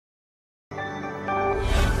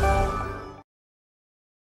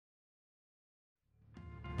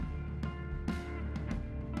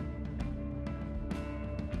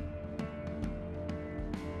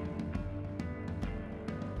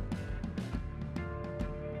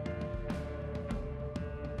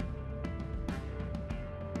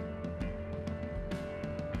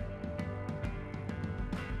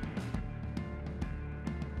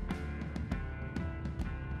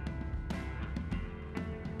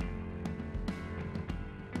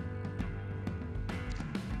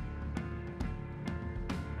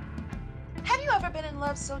been in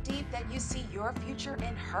love so deep that you see your future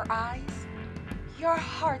in her eyes? Your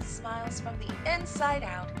heart smiles from the inside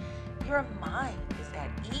out. Your mind is at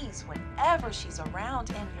ease whenever she's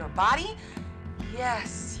around, and your body,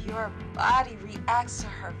 yes, your body reacts to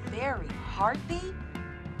her very heartbeat.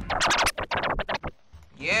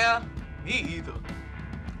 Yeah, me either.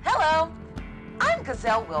 Hello, I'm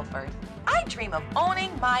Giselle Wilford. I dream of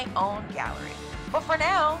owning my own gallery. But for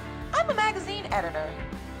now, I'm a magazine editor.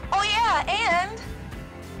 Oh yeah, and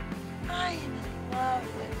I am in love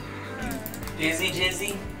with her.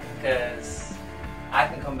 Jizzy, cause I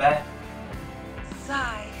can come back.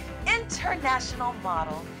 Sigh, international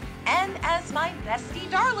model. And as my bestie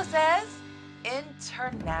Darla says,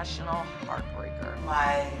 international heartbreaker.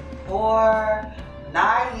 My poor,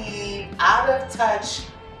 naive, out of touch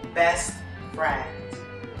best friend.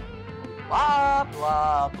 Blah,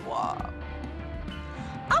 blah, blah.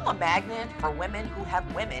 I'm a magnet for women who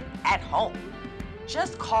have women at home.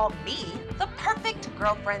 Just call me the perfect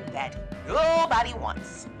girlfriend that nobody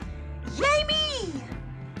wants. Yay me!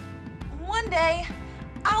 One day,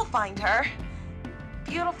 I'll find her.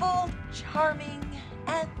 Beautiful, charming,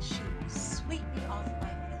 and she will sweep me off my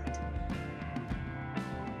feet.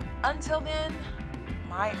 Until then,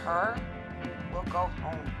 my her will go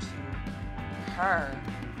home to her.